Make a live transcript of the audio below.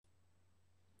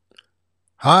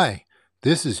Hi,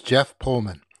 this is Jeff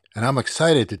Pullman, and I'm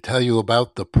excited to tell you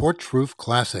about the Porch Roof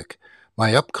Classic,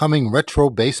 my upcoming retro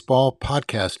baseball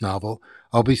podcast novel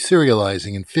I'll be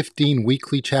serializing in 15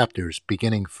 weekly chapters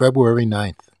beginning February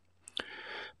 9th.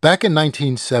 Back in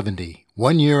 1970,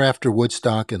 1 year after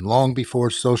Woodstock and long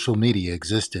before social media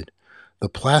existed, the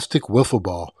plastic wiffle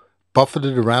ball,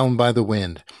 buffeted around by the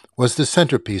wind, was the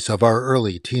centerpiece of our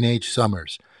early teenage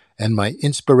summers and my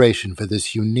inspiration for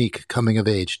this unique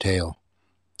coming-of-age tale.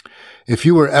 If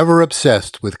you were ever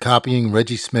obsessed with copying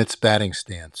Reggie Smith's batting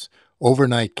stance,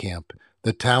 overnight camp,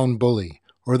 the town bully,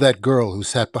 or that girl who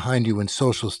sat behind you in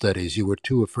social studies you were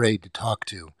too afraid to talk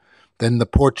to, then the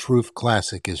Porch Roof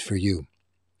Classic is for you.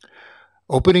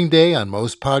 Opening day on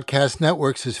most podcast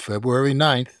networks is February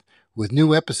 9th, with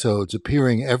new episodes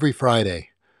appearing every Friday.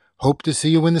 Hope to see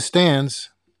you in the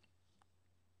stands.